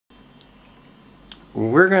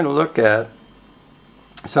we're going to look at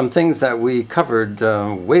some things that we covered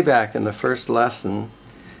way back in the first lesson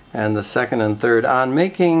and the second and third on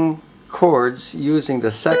making chords using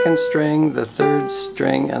the second string, the third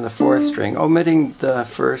string, and the fourth string, omitting the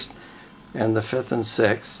first and the fifth and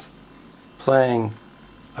sixth, playing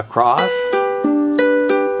across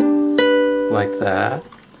like that.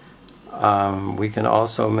 We can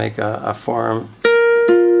also make a form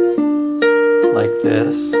like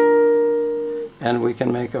this, and we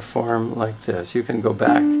can make a form like this. You can go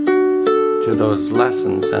back to those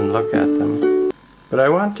lessons and look at them. But I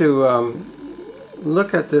want to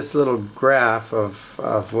look at this little graph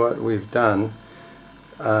of what we've done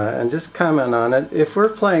and just comment on it. If we're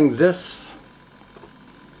playing this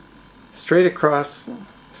straight across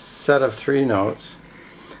set of three notes,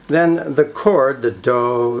 then the chord, the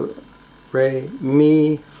do, re,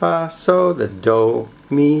 mi, fa, so, the do,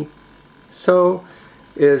 mi, so,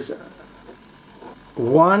 is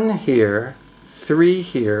 1 here, 3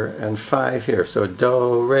 here, and 5 here. So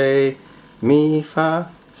do, re, mi,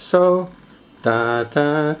 fa, so, da,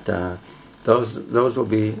 da, da. Those will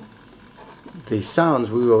be the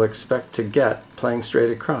sounds we will expect to get playing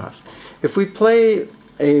straight across. If we play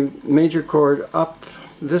a major chord up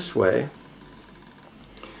this way,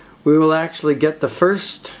 we will actually get the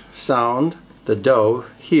first sound, the do,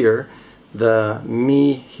 here, the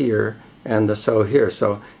mi here, and the so here.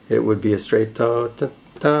 So it would be a straight do, da,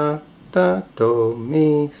 da, da, do,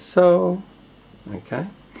 mi, so. Okay.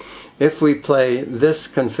 If we play this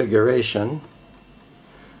configuration,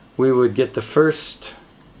 we would get the first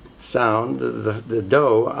sound, the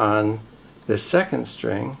do, on the second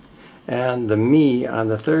string, and the mi on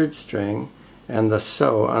the third string, and the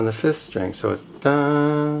so on the fifth string. So it's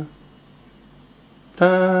da,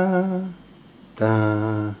 da,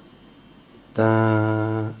 da,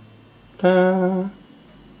 da, da,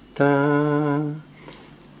 da.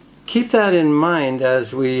 Keep that in mind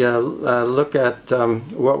as we look at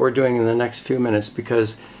what we're doing in the next few minutes,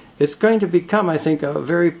 because it's going to become, I think, a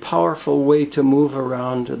very powerful way to move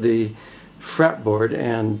around the fretboard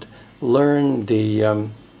and learn the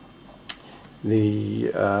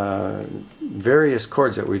various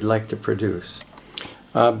chords that we'd like to produce.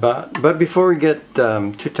 But before we get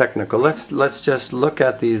too technical, let's just look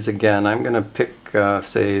at these again. I'm going to pick,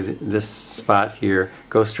 say, this spot here,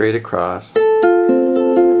 go straight across,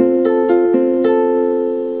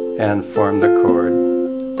 and form the chord.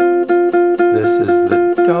 This is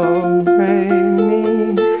the do, re,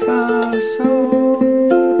 mi, fa, so.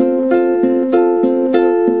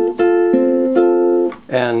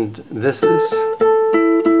 And this is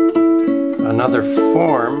another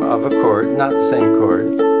form of a chord, not the same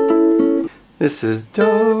chord. This is do,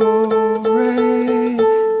 re,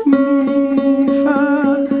 mi,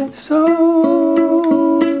 fa, so.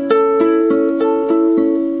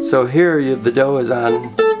 So here the do is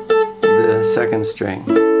on the second string.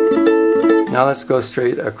 Now let's go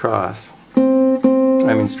straight across.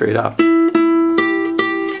 I mean straight up.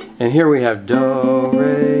 And here we have do,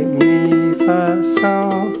 re, mi, fa,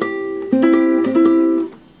 so.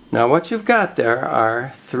 Now what you've got there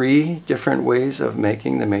are 3 different ways of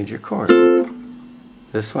making the major chord.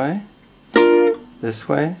 This way, this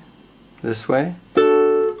way, this way.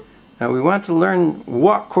 Now we want to learn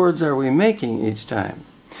what chords are we making each time.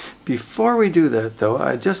 Before we do that though,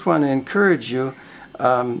 I just want to encourage you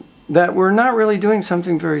that we're not really doing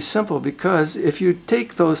something very simple, because if you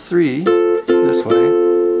take those 3 this way,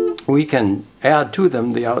 we can add to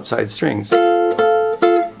them the outside strings.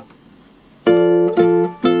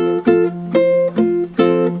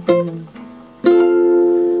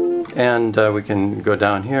 And we can go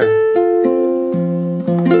down here.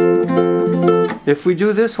 If we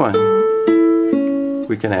do this one,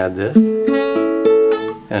 we can add this,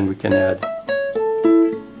 and we can add.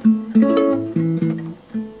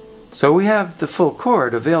 So we have the full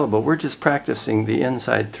chord available. We're just practicing the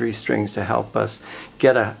inside 3 strings to help us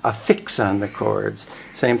get a fix on the chords.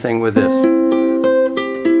 Same thing with this.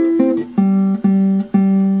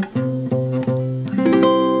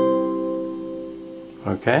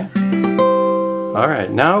 Okay? Alright,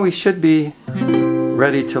 now we should be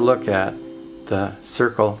ready to look at the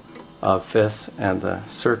circle of fifths and the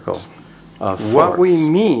circle of fourths. What we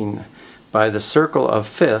mean by the circle of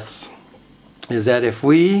fifths is that if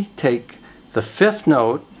we take the 5th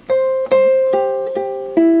note,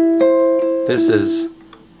 this is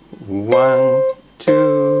 1,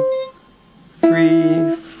 2,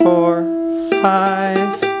 3, 4,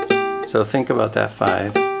 5. So think about that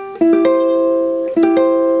 5.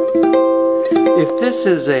 If this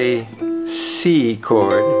is a C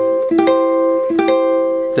chord,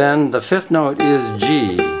 then the 5th note is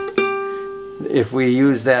G. if we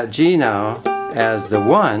use that G now as the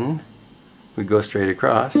 1, we go straight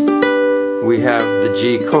across, we have the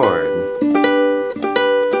G chord.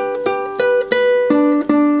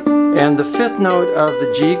 And the 5th note of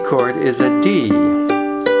the G chord is a D.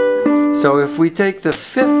 So if we take the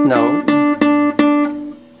 5th note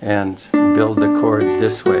and build the chord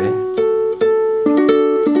this way,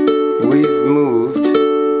 we've moved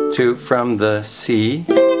from the C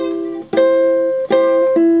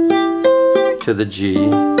to the G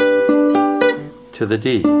to the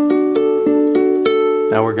D.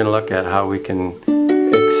 Now we're going to look at how we can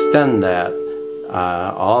extend that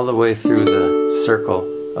all the way through the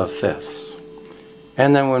circle of fifths.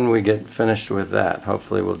 And then when we get finished with that,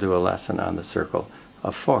 hopefully we'll do a lesson on the circle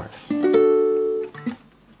of fourths.